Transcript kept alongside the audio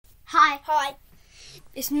Hi.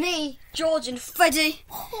 It's me, George and Freddie.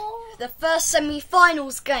 The first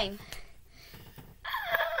semi-finals game.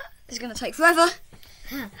 It's going to take forever.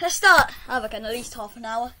 Let's start. I reckon at least half an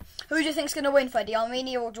hour. Who do you think's going to win, Freddie?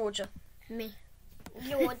 Armenia or Georgia? Me.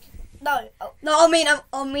 George. No. Oh. No, I mean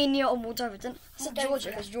Armenia or Moldova. I said Georgia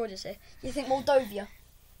because Georgia's here. You think Moldova?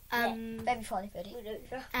 Very funny, Freddie.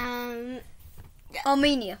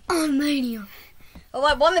 Armenia. Armenia.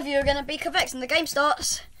 Alright, one of you are going to be correct and the game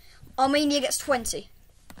starts. Armenia gets 20.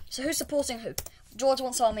 So who's supporting who? George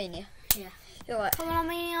wants Armenia. Yeah. You're right. Come on,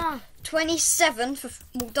 Armenia. 27 for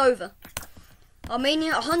Moldova.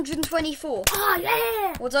 Armenia, 124. Oh,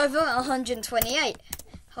 yeah. Moldova, 128.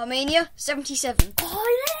 Armenia, 77. Oh,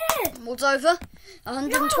 yeah. Moldova,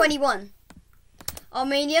 121. No.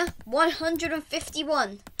 Armenia,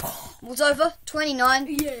 151. Moldova, 29.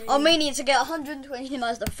 Yeah. Armenia to get 129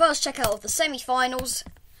 as the first check out of the semi-finals.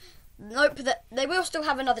 Nope, they will still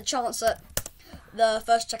have another chance at the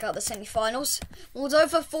first check out of the semi-finals.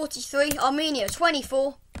 Moldova, 43. Armenia,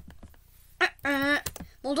 24.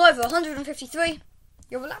 Moldova, 153.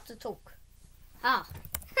 You're allowed to talk. Ah.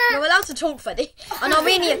 You're allowed to talk, Freddie. And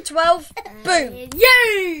Armenia, 12. Boom.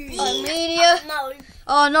 Yay! Armenia. No.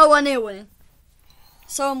 Oh, no one here winning.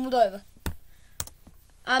 So Moldova.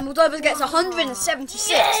 And Moldova gets 176.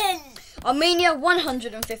 Yes. Armenia,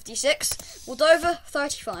 156. Moldova,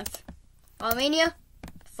 35. Armenia,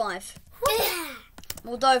 5. Yeah.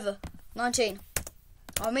 Moldova, 19.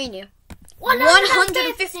 Armenia,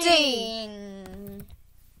 115.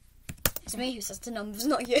 It's me who says the numbers,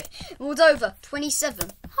 not you. Moldova,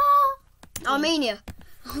 27. Armenia,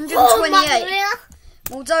 128.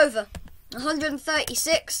 Moldova,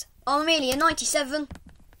 136. Armenia, 97.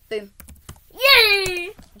 Boom.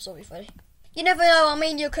 Yay! I'm sorry, Freddie. You never know,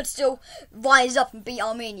 Armenia could still rise up and beat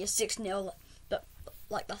Armenia 6-0. But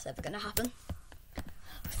like that's ever going to happen.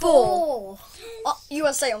 4.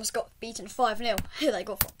 USA almost got beaten 5-0. They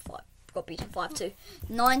got beaten 5-2.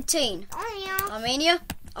 19. Armenia,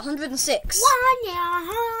 106.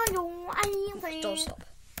 Don't stop.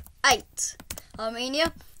 8.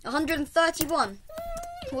 Armenia, 131.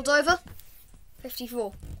 Moldova,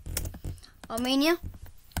 54. Armenia,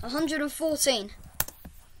 114.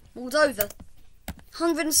 Moldova,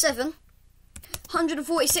 107.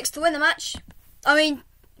 146 to win the match. I mean,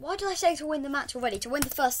 why did I say to win the match already? To win the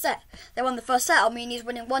first set. They won the first set. Armenia's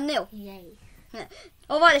winning 1-0. Yay. Yeah.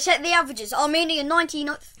 Alright, let's check the averages. Armenia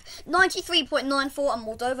 93.94 and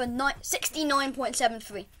Moldova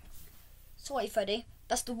 69.73. Sorry, Freddie.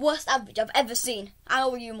 That's the worst average I've ever seen. And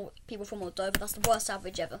all you people from Moldova, that's the worst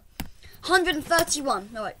average ever. 131.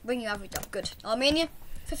 Alright, bring your average up. Good. Armenia,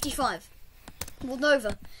 55.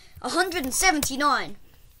 Moldova, 179.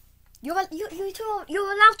 You're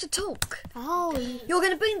allowed to talk. Oh. You're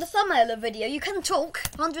going to bring the thumbnail of the video. You can talk.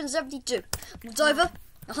 172. Moldova,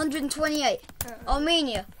 128.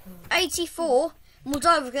 Armenia, 84.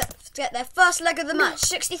 Moldova get their first leg of the match,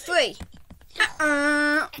 63.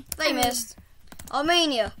 They missed.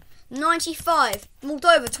 Armenia, 95.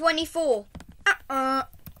 Moldova, 24.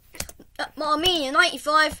 Armenia,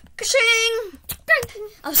 95. Ka-ching!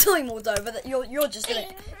 I'm sorry, Moldova, that you're just doing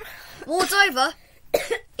it. Moldova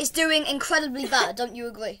is doing incredibly bad, don't you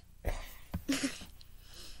agree?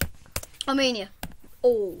 Armenia.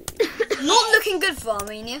 Oh. Not looking good for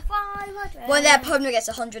Armenia. Well, their opponent gets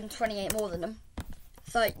 128 more than them.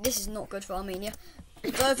 So this is not good for Armenia.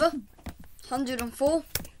 Moldova, 104.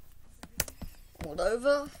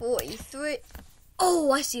 Moldova, 43.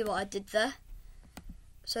 Oh, I see what I did there.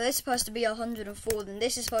 So this is supposed to be 104, then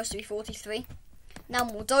this is supposed to be 43. Now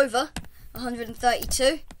Moldova,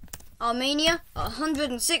 132. Armenia,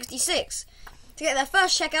 166. To get their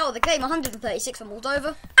first check out of the game, 136 for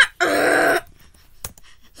Moldova.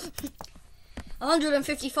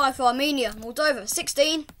 155 for Armenia. Moldova,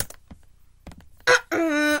 16.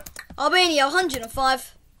 Armenia,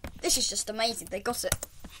 105. This is just amazing. They got it.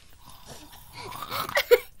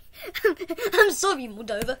 I'm sorry,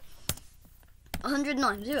 Moldova.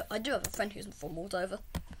 109. I do have a friend who's from Moldova.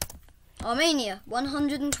 Armenia,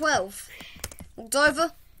 112.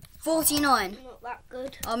 Moldova, 49. Not that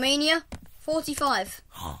good. Armenia, 45.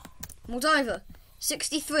 Moldova,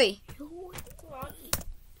 63.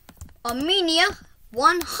 Armenia,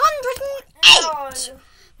 108.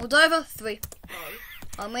 Moldova, 3.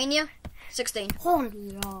 Armenia, 16.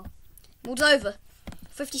 Moldova,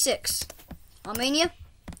 56. Armenia,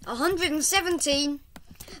 117.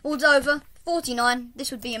 Moldova, 49.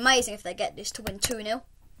 This would be amazing if they get this to win 2-0.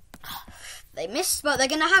 They missed, but they're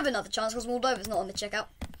going to have another chance because Moldova's not on the checkout.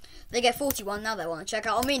 They get 41, now they want to check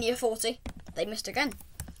out. Armenia, 40. They missed again.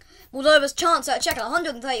 Moldova's chance at checkout,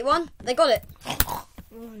 131. They got it.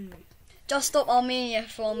 just stop Armenia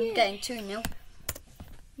from getting 2-0.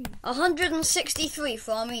 163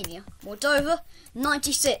 for Armenia. Moldova,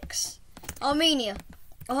 96. Armenia,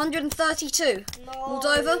 132. No.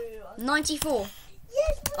 Moldova, 94.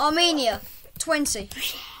 Yes. Armenia, 20.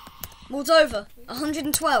 Moldova,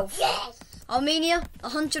 112. Yes. Armenia,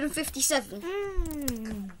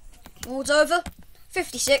 157. Moldova,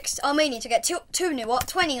 56. Armenia to get 2-0 up,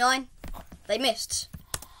 29. They missed.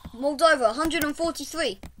 Moldova,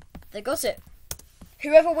 143. They got it.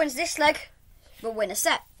 Whoever wins this leg will win a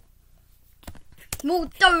set.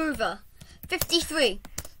 Moldova, 53.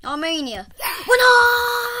 Armenia,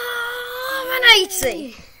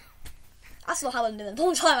 180. That's not happened in a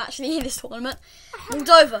long time actually in this tournament.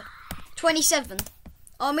 Moldova, 27.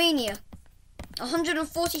 Armenia,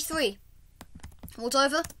 143.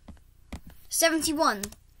 Moldova, 71.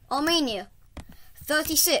 Armenia,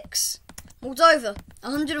 36. Moldova,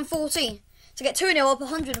 114. To get 2-0 up,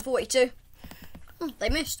 142. They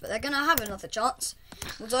missed, but they're going to have another chance.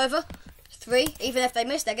 Moldova, 3. Even if they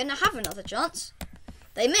missed, they're going to have another chance.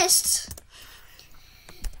 They missed.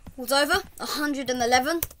 Moldova,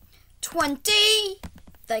 111. 20.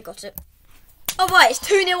 They got it. Alright, it's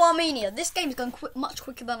 2-0 Armenia. This game's going much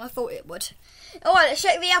quicker than I thought it would. Alright, let's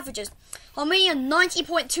check the averages. Armenia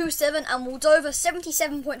 90.27 and Moldova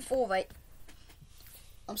 77.48.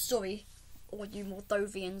 I'm sorry, all you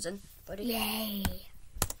Moldovians and buddy. Yay.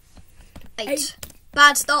 8.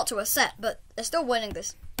 Bad start to a set, but they're still winning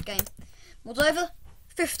this game. Moldova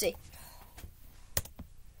 50.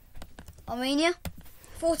 Armenia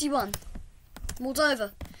 41.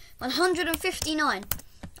 Moldova 159.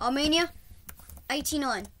 Armenia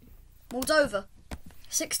 89. Moldova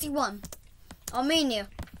 61. Armenia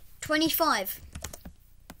 25.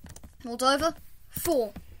 Moldova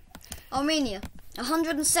 4. Armenia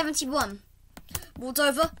 171.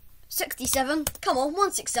 Moldova 67. Come on,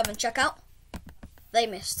 167 checkout. They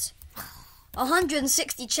missed.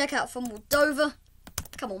 160 checkout from Moldova.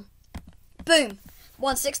 Come on. Boom.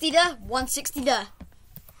 160 there, 160 there.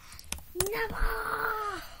 Never.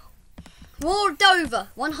 Moldova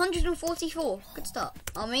 144. Good start.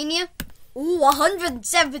 Armenia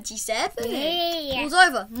 177. Yeah.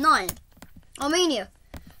 Moldova 9. Armenia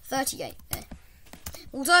 38. There.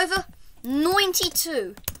 Moldova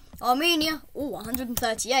 92. Armenia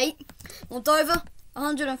 138. Moldova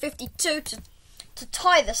 152 to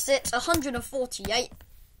tie the set. 148.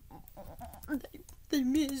 They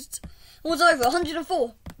missed. Moldova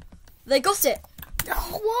 104. They got it.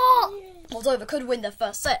 What? Moldova could win their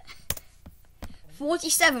first set.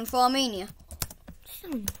 47 for Armenia.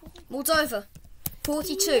 Moldova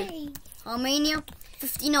 42. Yay. Armenia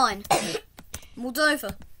 59.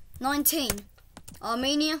 Moldova 19.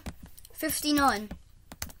 Armenia 59.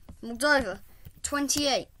 Moldova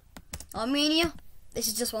 28. Armenia, this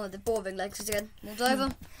is just one of the boring legs again.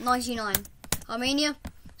 Moldova 99. Armenia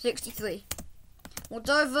 63.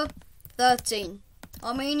 Moldova 13.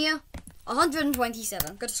 Armenia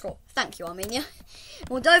 127. Good score. Thank you, Armenia.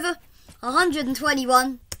 Moldova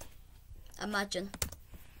 121. Imagine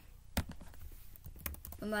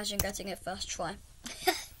getting it first try.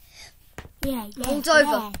 Yeah.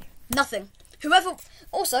 Moldova, nothing. Whoever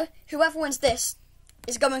wins this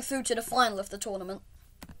is going through to the final of the tournament.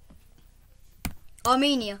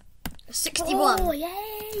 Armenia 61. Oh,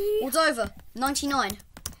 yay. Moldova 99.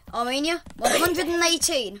 Armenia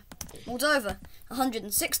 118. Moldova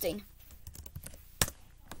 116.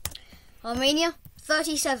 Armenia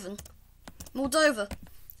 37. Moldova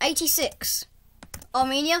 86.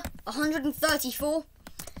 Armenia 134.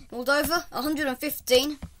 Moldova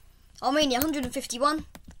 115. Armenia 151.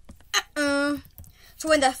 To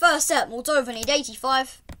win their first set, Moldova need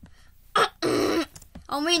 85.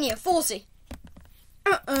 Armenia 40.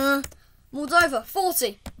 Moldova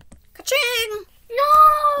 40. Ka-ching!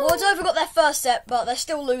 No. Moldova got their first set, but they're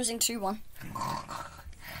still losing 2-1.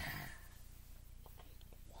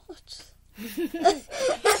 What?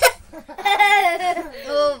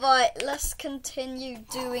 Alright, let's continue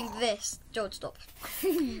doing this. George, stop.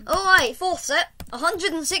 Alright, fourth set.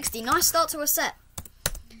 160. Nice start to a set.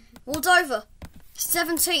 Moldova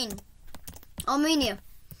 17. Armenia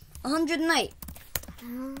 108.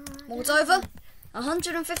 Moldova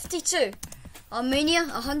 152. Armenia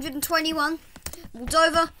 121.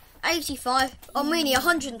 Moldova 85. Armenia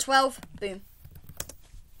 112. Boom.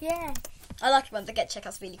 Yeah. I like it when they get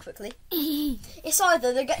checkouts really quickly. It's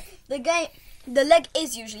either the leg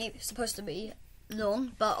is usually supposed to be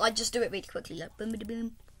long, but I just do it really quickly. Like boom, boom,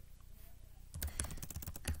 boom.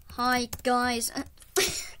 Hi guys.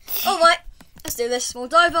 Alright, let's do this.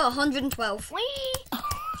 Moldova 112.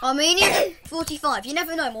 Armenia 45. You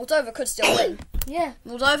never know, Moldova could still win. Yeah.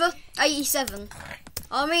 Moldova, 87.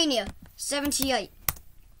 Armenia, 78.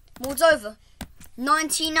 Moldova,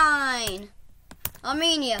 99.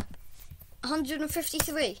 Armenia,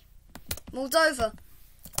 153. Moldova,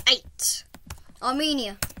 8.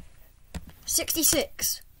 Armenia,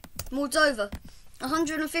 66. Moldova,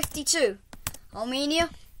 152. Armenia,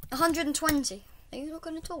 120. Are you not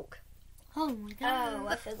going to talk? Oh my god. Oh,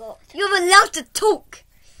 I forgot. You're allowed to talk.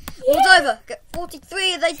 Yeah. Moldova get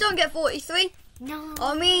 43. They don't get 43. No.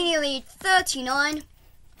 Armenia need 39.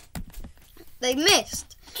 They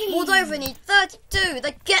missed. Moldova need 32.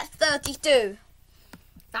 They get 32.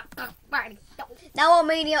 Now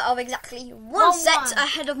Armenia are exactly one set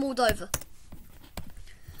ahead of Moldova.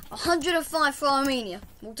 105 for Armenia.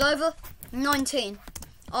 Moldova, 19.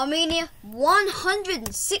 Armenia,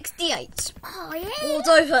 168. Oh yeah.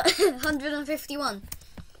 Moldova, 151.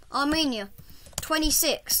 Armenia,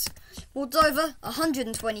 26. Moldova,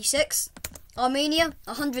 126. Armenia,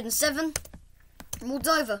 107.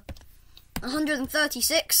 Moldova,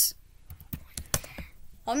 136.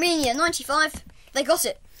 Armenia, 95. They got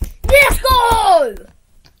it. Let's go.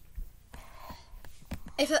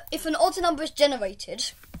 If an odd number is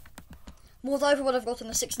generated, Moldova would have gotten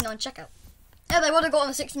a 69 checkout. Yeah, they would have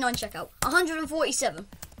gotten a 69 checkout. 147.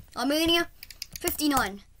 Armenia,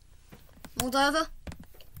 59. Moldova,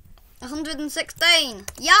 116.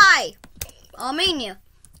 Yay! Armenia,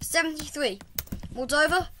 73.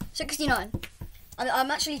 Moldova, 69.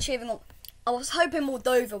 I'm actually cheering on. I was hoping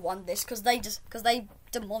Moldova won this because they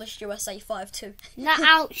demolished USA 5-2. Not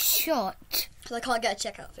outshot. Because I can't get a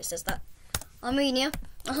checkout if it says that. Armenia,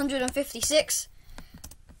 156.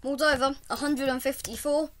 Moldova,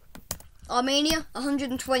 154. Armenia,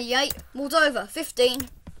 128. Moldova, 15.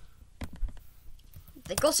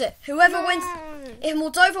 They got it. Whoever wins, if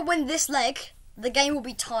Moldova win this leg, the game will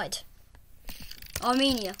be tied.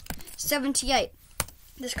 Armenia, 78.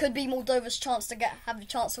 This could be Moldova's chance to have the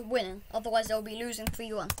chance of winning. Otherwise, they'll be losing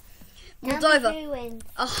 3-1. Moldova,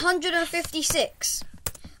 156.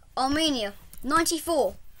 Armenia,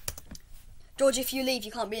 94. George, if you leave,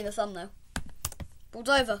 you can't be in the thumbnail.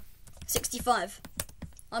 Moldova, 65.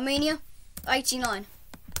 Armenia, 89.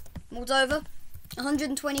 Moldova,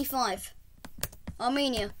 125.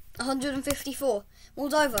 Armenia, 154.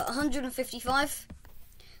 Moldova, 155.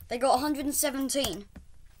 They got 117.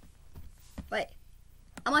 Wait,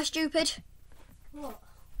 am I stupid? What?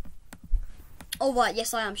 Oh right,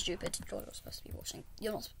 yes I am stupid. George, you're supposed to be watching.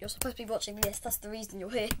 You're not. You're supposed to be watching this. That's the reason you're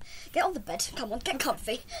here. Get on the bed. Come on, get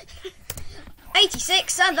comfy.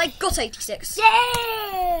 86, and they got 86.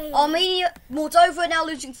 Yay! Armenia, Moldova are now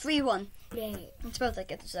losing 3-1. Yay. I suppose they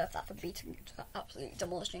deserve that for beating, absolutely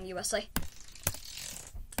demolishing USA. Is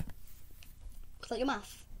that your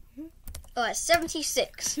math? Alright,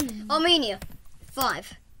 76. Armenia,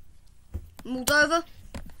 5. Moldova,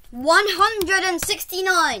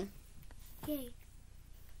 169. Yay.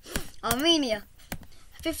 Armenia,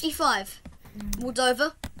 55.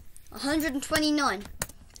 Moldova, 129.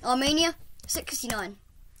 Armenia, 69.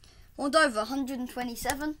 Moldova,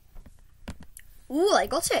 127. Ooh, they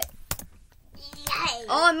got it. Yay.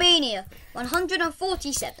 Armenia,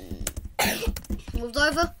 147.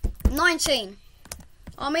 Moldova, 19.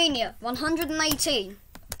 Armenia, 118.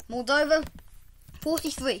 Moldova,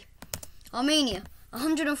 43. Armenia,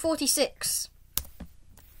 146.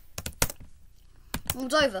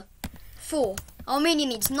 Moldova, 4. Armenia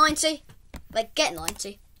needs 90. They get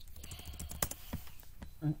 90.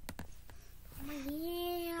 Yeah.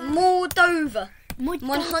 Moldova,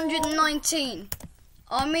 119.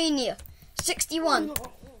 Armenia, 61.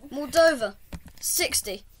 Moldova,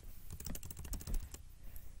 60.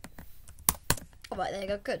 Alright, there you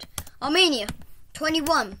go, good. Armenia,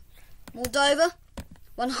 21. Moldova,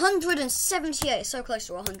 178. So close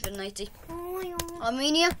to 180.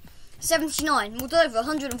 Armenia, 79. Moldova,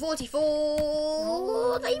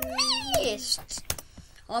 144. They missed.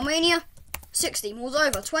 Armenia, 60.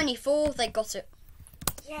 Moldova, 24. They got it.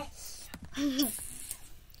 Yes.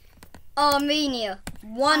 Armenia,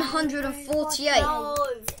 148.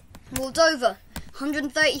 Moldova,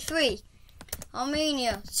 133.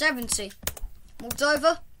 Armenia, 70.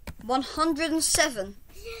 Moldova, 107.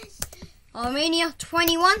 Yes. Armenia,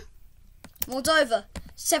 21. Moldova,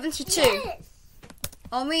 72. Yes.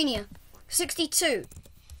 Armenia, 62.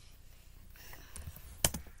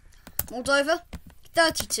 Moldova,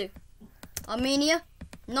 32. Armenia,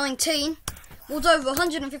 19. Moldova,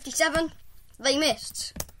 157. They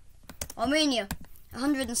missed. Armenia,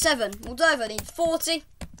 107. Moldova needs 40.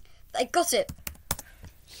 They got it.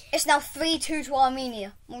 It's now 3-2 to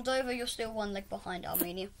Armenia. Moldova, you're still one leg behind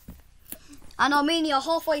Armenia. And Armenia are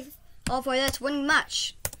halfway there to winning the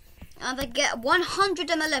match. And they get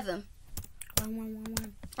 111.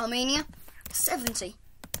 1. Armenia, 70.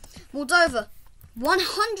 Moldova,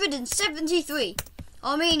 173.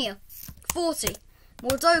 Armenia, 40.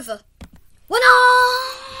 Moldova,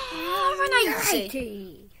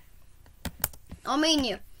 180.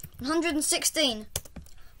 Armenia, 116.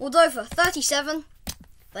 Moldova, 37.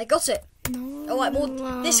 They got it. No. Alright,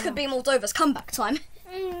 this could be Moldova's comeback time.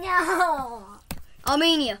 No.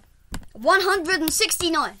 Armenia,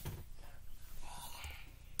 169.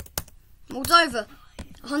 Moldova,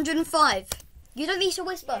 105. You don't need to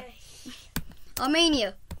whisper.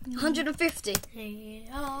 Armenia, 150.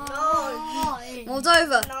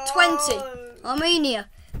 Moldova, 20. Armenia,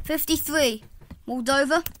 53.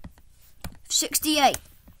 Moldova, 68.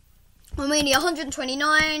 Armenia,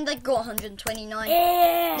 129. They got 129.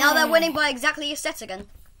 Yeah. Now they're winning by exactly a set again.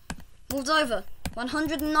 Moldova,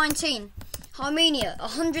 119. Armenia,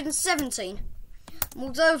 117.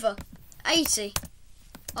 Moldova, 80.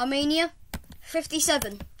 Armenia,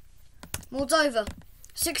 57. Moldova,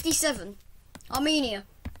 67. Armenia,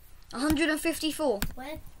 154.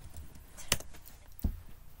 What?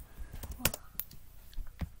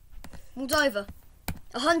 Moldova,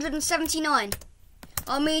 179.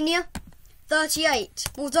 Armenia, 38.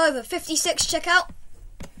 Moldova, 56. Check out.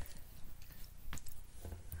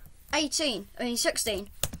 16.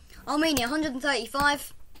 Armenia,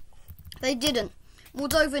 135. They didn't.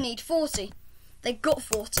 Moldova need 40. They got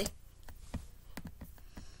 40.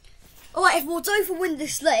 Alright, if Moldova win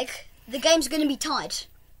this leg, the game's going to be tied.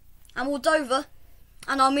 And Moldova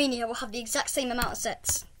and Armenia will have the exact same amount of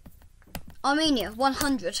sets. Armenia,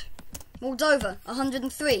 100. Moldova,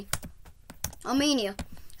 103. Armenia,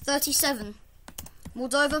 37.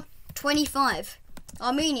 Moldova, 25.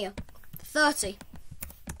 Armenia, 30.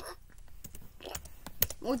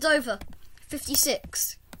 Moldova,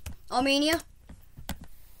 56. Armenia,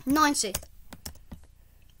 90.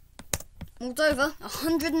 Moldova,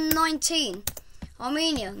 119.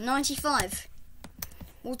 Armenia, 95.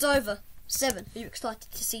 Moldova, 7. Are you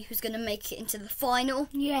excited to see who's going to make it into the final?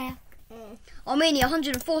 Yeah. Armenia,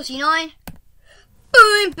 149.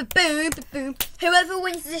 Boom, boom, boom, boom. Whoever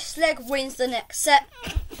wins this leg wins the next set.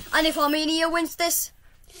 And if Armenia wins this,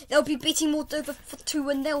 they'll be beating Moldova for 2,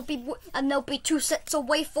 and they'll be 2 sets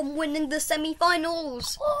away from winning the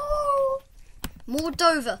semi-finals. Oh.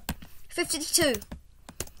 Moldova, 52.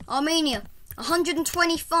 Armenia,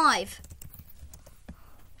 125.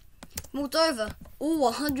 Moldova,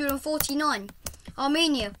 149.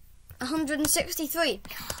 Armenia, 163.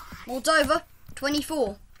 Moldova,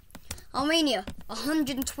 24. Armenia,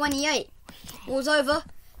 128. Moldova,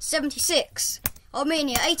 76.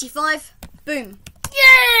 Armenia, 85. Boom.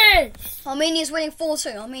 Yes! Armenia's winning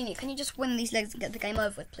 4-2. Armenia, can you just win these legs and get the game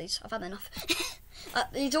over with, please? I've had enough.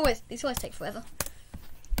 These always take forever.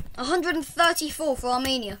 134 for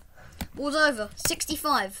Armenia. Moldova,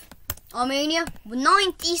 65. Armenia,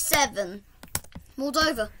 97.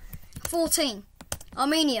 Moldova, 14.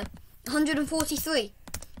 Armenia, 143.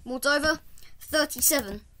 Moldova,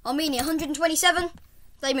 37. Armenia, 127.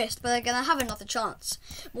 They missed, but they're going to have another chance.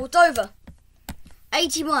 Moldova,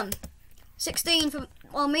 81. 16 from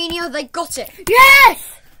Armenia. They got it.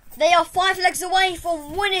 Yes! They are 5 legs away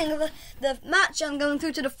from winning the match and going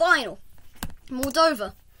through to the final.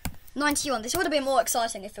 Moldova, 91. This would have been more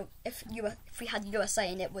exciting if we had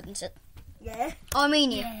USA in it, wouldn't it? Yeah.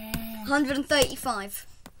 Armenia, Yeah. 135.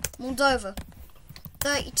 Moldova,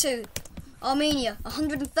 32. Armenia,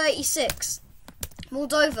 136.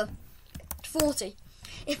 Moldova, 40.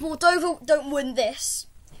 If Moldova don't win this,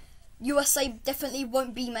 USA definitely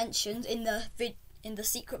won't be mentioned in the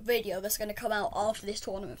secret video that's going to come out after this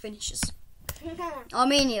tournament finishes.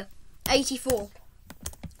 Armenia, 84.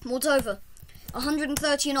 Moldova,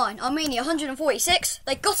 139. Armenia, 146.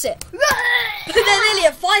 They got it. They're nearly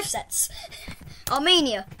at 5 sets.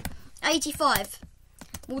 Armenia, 85.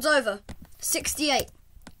 Moldova, 68.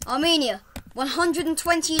 Armenia,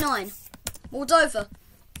 129. Moldova,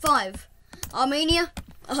 5. Armenia,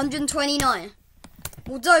 129.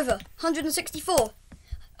 Moldova, 164.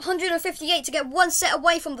 158 to get 1 set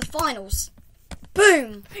away from the finals.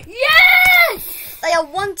 Boom! Yes! They are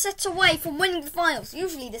 1 set away from winning the finals.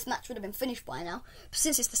 Usually this match would have been finished by now, but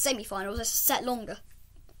since it's the semi-finals, it's a set longer.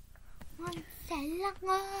 1 set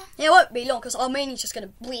longer. It won't be long because Armenia's just going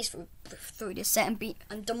to breeze through this set and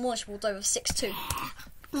demolish Moldova 6-2.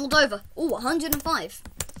 Moldova, 105.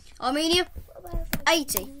 Armenia,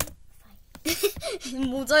 80.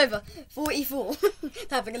 Moldova, 44. They're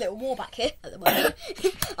having a little war back here at the moment.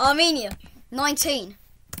 Armenia, 19.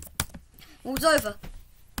 Moldova,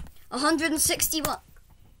 161.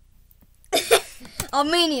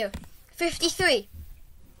 Armenia, 53.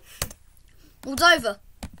 Moldova,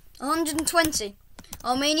 120.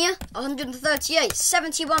 Armenia, 138.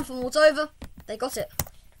 71 for Moldova. They got it.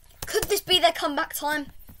 Could this be their comeback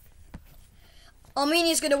time?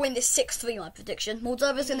 Armenia's going to win this 6-3, my prediction.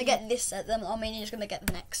 Moldova's going to get this set, then Armenia's going to get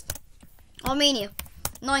the next. Armenia,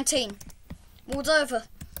 19. Moldova,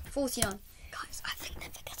 49. Guys, I think they're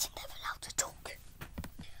forgetting they're allowed to talk.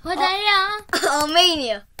 What are you?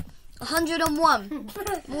 Armenia, 101.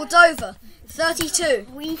 Moldova, 32.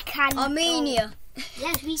 We can. Armenia,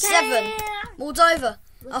 Yes, we 7. Moldova,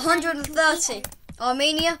 130.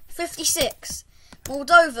 Armenia, 56.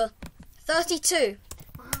 Moldova, 32.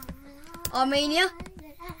 Armenia,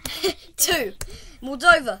 2.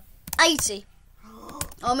 Moldova, 80.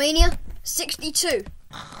 Armenia, 62.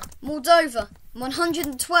 Moldova,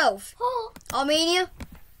 112. Armenia,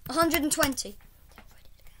 120.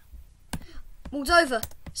 Moldova,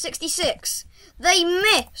 66. They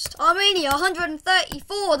missed. Armenia,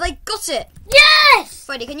 134. They got it. Yes!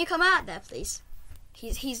 Freddie, can you come out there, please?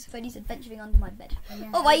 Freddie's adventuring under my bed. Yeah.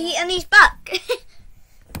 Oh, wait, and he's back.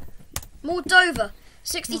 Moldova,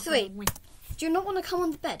 63. Do you not want to come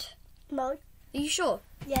on the bed? No. Are you sure?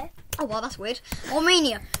 Yeah. Oh, wow, that's weird.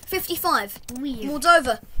 Armenia, 55. Weird.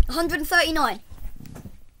 Moldova, 139.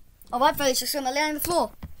 All right, Freddie's just going to lay on the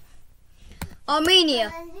floor.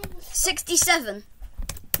 Armenia, 67.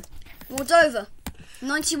 Moldova,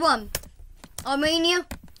 91. Armenia,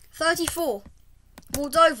 34.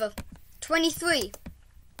 Moldova, 23.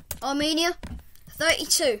 Armenia,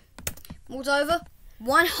 32. Moldova,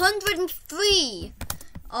 103.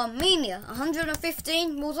 Armenia,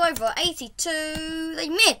 115. Moldova, 82. They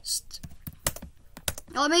missed.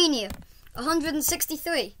 Armenia,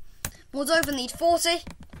 163. Moldova need 40.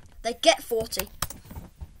 They get 40.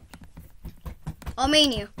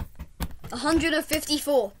 Armenia,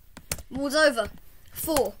 154. Moldova,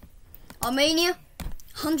 4. Armenia,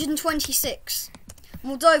 126.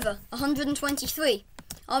 Moldova, 123.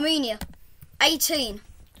 Armenia, 18.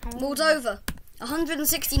 Moldova,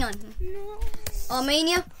 169. No.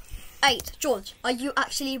 Armenia, 8. George, are you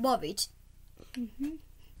actually worried?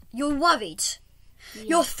 You're worried? Yeah.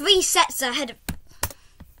 You're 3 sets ahead of...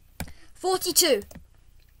 42.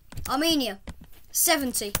 Armenia,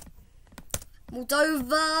 70.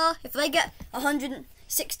 Moldova, if they get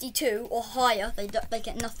 162 or higher, they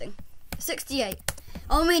get nothing. 68.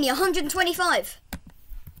 Armenia, 125.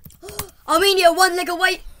 Armenia 1 leg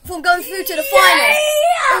away from going through to the final.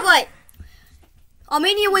 Oh, wait.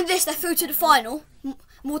 Armenia win this, they're through to the final.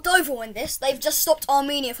 Moldova win this, they've just stopped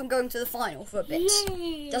Armenia from going to the final for a bit.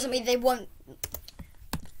 Yeah. Doesn't mean they won.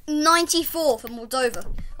 94 for Moldova.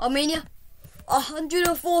 Armenia,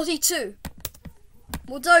 142.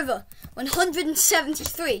 Moldova,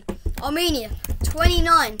 173. Armenia,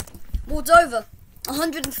 29. Moldova,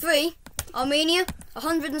 103. Armenia,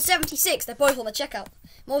 176. They're both on the checkout.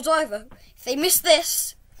 Moldova, if they miss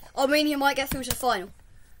this, Armenia might get through to the final.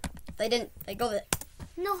 They didn't. They got it.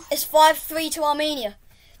 No. It's 5-3 to Armenia.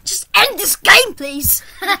 Just end this game, please.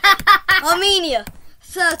 Armenia,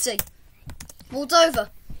 30. Moldova,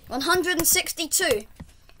 162.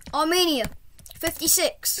 Armenia,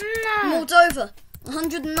 56. No. Moldova,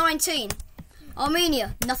 119.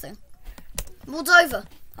 Armenia, nothing. Moldova,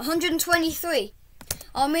 123.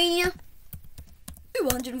 Armenia,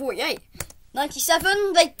 148.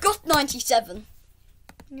 97, they got 97.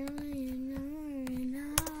 No.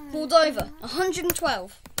 Moldova,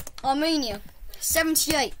 112. Armenia,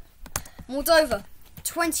 78. Moldova,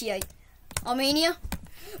 28. Armenia,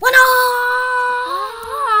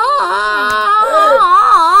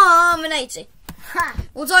 180.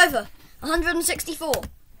 Moldova, 164.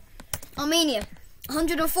 Armenia,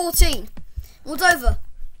 114. Moldova,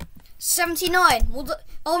 79.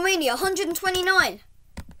 Armenia, 129.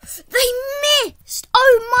 They missed!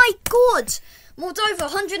 Oh my god! Moldova,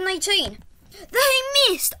 118. They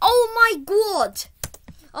missed! Oh my god!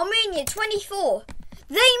 Armenia, 24.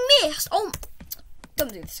 They missed! Oh,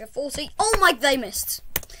 don't do this. 40. Oh my, they missed.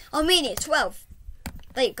 Armenia, 12.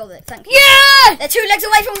 They got it, thank you. Yeah! They're 2 legs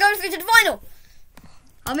away from going through to the final.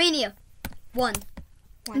 Armenia, 1.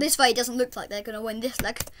 This way it doesn't look like they're going to win this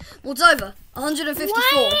leg. Moldova,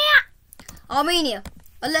 154. Armenia,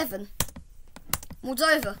 11.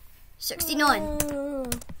 Moldova, 69.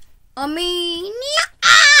 Armenia,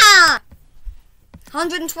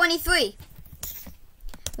 123.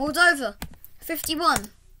 Moldova,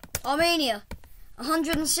 51. Armenia,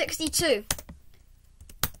 162.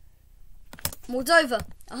 Moldova,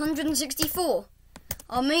 164.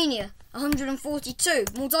 Armenia, 142.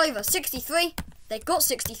 Moldova, 63. They got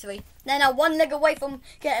 63. They're now 1 leg away from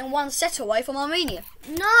getting 1 set away from Armenia.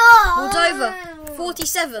 No. Moldova,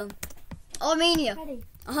 47. Armenia,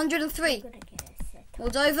 103.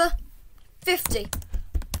 Moldova, 50.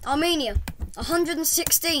 Armenia,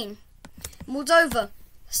 116. Moldova,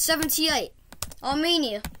 78.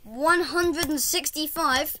 Armenia,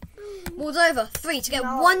 165. Moldova, 3 to get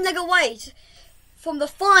one leg away from the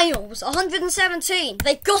finals. 117.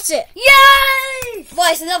 They got it. Yay!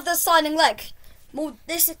 Right, it's another deciding leg.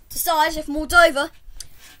 This decides if Moldova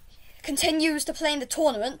continues to play in the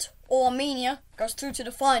tournament or Armenia goes through to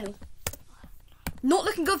the final. Not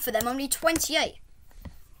looking good for them. Only 28.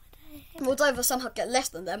 Moldova somehow get less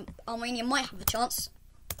than them. Armenia might have a chance.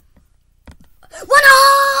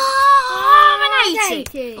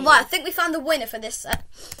 180. Right, I think we found the winner for this set.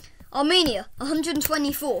 Armenia,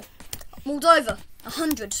 124. Moldova,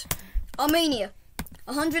 100. Armenia,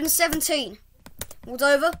 117.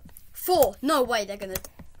 Moldova, 4. No way they're gonna...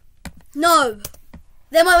 No!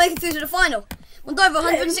 They might make it through to the final. Moldova,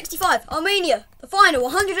 165. Armenia, the final,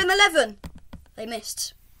 111. They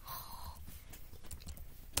missed.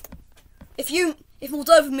 If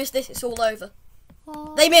Moldova missed this, it's all over.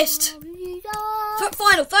 They missed.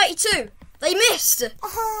 Final, 32. They missed.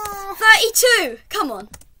 32. Come on.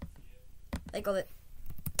 They got it.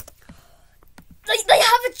 They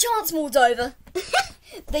have a chance, Moldova.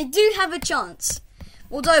 They do have a chance.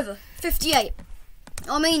 Moldova, 58.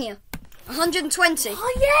 Armenia, 120.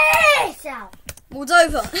 Oh, yes!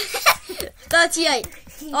 Moldova, 38.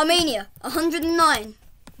 Armenia, 109.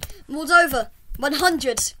 Moldova,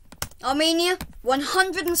 100. Armenia,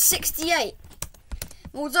 168.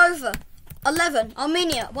 Moldova, 11.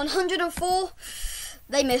 Armenia, 104.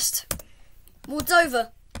 They missed.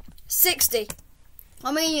 Moldova, 60.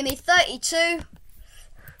 Armenia need 32.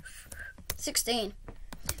 16.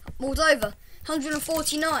 Moldova,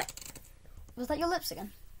 149. Was that your lips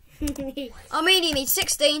again? Armenia needs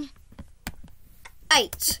 16.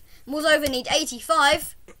 8. Moldova need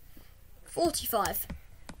 85. 45.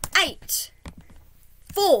 8.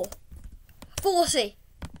 4. 40.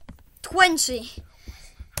 20.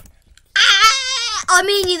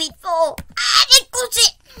 Armenia need 4. They got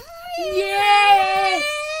it. Yes!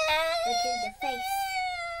 Look in the face.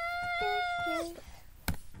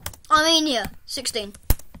 Armenia, 16.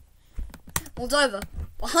 Moldova,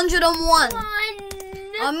 101.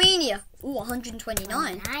 Armenia,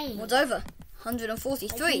 129. Moldova,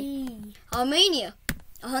 143. Armenia,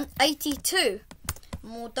 82.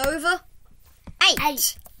 Moldova,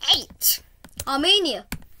 8. 8. Armenia,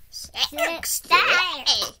 60.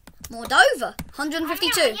 Moldova,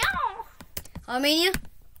 152. Armenia,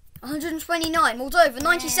 129. Moldova,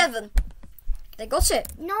 97. They got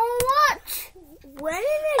it. No, what? When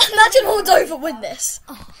did it? Imagine Moldova win this.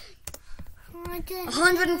 Oh,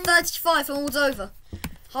 135 for Moldova.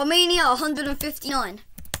 Armenia, 159.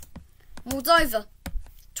 Moldova,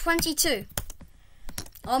 22.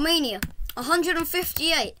 Armenia,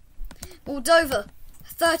 158. Moldova,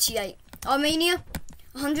 38. Armenia,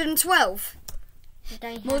 112.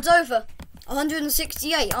 Moldova,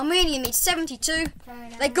 168. Armenia needs 72.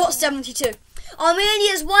 They got 72.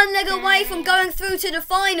 Armenia is one leg away from going through to the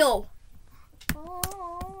final.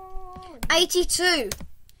 82.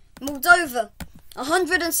 Moldova,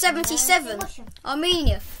 177.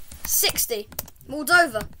 Armenia, 60.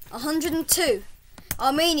 Moldova, 102.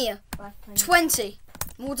 Armenia, 20.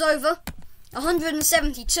 Moldova,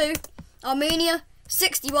 172. Armenia,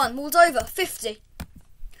 61. Moldova, 50.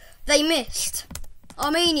 They missed.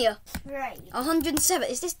 Armenia, 107.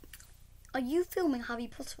 Is this... Are you filming Harry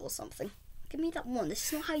Potter or something? Give me that one. This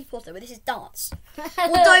is not Harry Potter, but this is darts.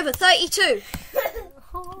 Moldova, 32.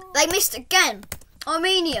 They missed again.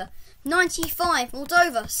 Armenia, 95.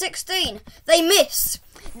 Moldova, 16. They missed.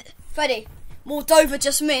 Freddie, Moldova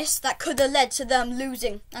just missed. That could have led to them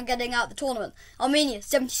losing and getting out of the tournament. Armenia,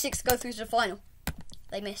 76 to go through to the final.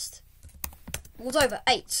 They missed. Moldova,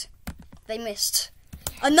 8. They missed.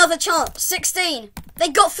 Another chance, 16. They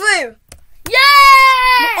got through.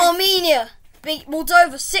 Yeah! Armenia beat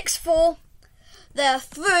Moldova 6-4. They're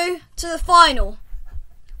through to the final.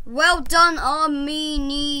 Well done,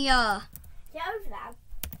 Armenia. Get over that.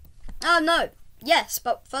 Oh, no. Yes,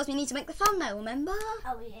 but first we need to make the thumbnail, remember?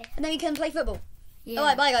 Oh, yeah. And then we can play football. Yeah.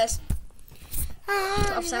 Alright, bye, guys.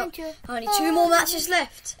 Only 2 more matches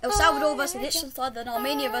left. El Salvador versus Liechtenstein, then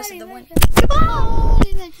Armenia versus the winner. Goodbye!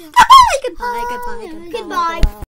 Goodbye, goodbye, goodbye, goodbye. Goodbye.